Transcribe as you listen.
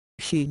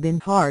She'd been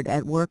hard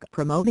at work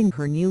promoting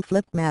her new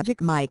flip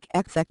Magic Mike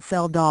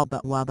XXL doll,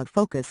 but while the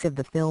focus of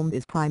the film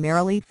is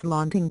primarily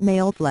flaunting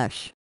male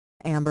flesh,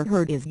 Amber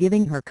Heard is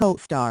giving her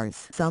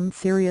co-stars some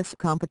serious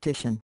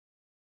competition.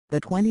 The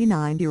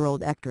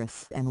 29-year-old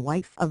actress and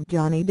wife of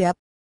Johnny Depp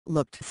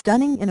looked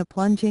stunning in a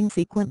plunging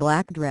sequin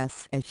black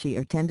dress as she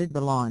attended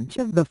the launch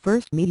of the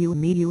first Miu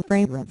Miu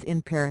fragrance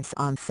in Paris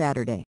on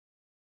Saturday.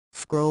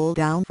 Scroll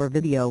down for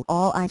video.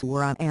 All eyes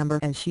were on Amber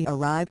as she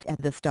arrived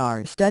at the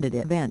star-studded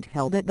event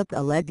held at the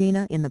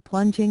Paladina in the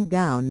plunging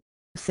gown,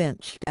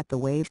 cinched at the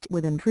waist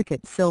with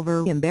intricate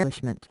silver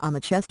embellishment on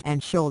the chest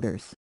and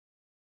shoulders.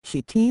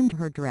 She teamed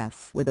her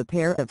dress with a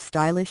pair of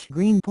stylish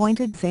green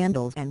pointed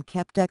sandals and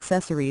kept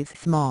accessories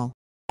small,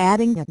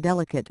 adding a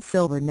delicate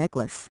silver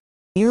necklace,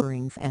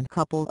 earrings and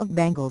couple of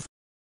bangles.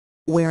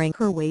 Wearing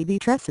her wavy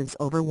tresses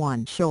over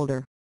one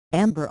shoulder,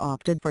 Amber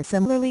opted for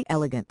similarly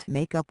elegant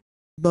makeup,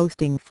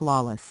 boasting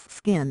flawless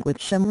skin with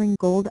shimmering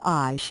gold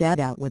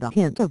eyeshadow with a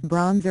hint of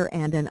bronzer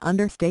and an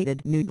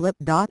understated nude lip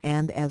dot.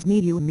 And as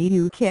Miu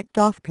Miu kicked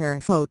off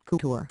Paris Haute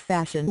Couture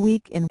Fashion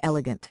Week in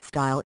elegant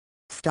style,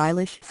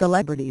 stylish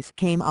celebrities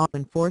came out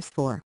in force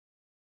for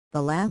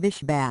the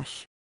lavish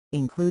bash,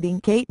 including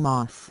Kate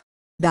Moss,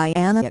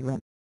 Diana Agron,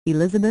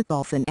 Elizabeth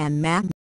Olsen and Matt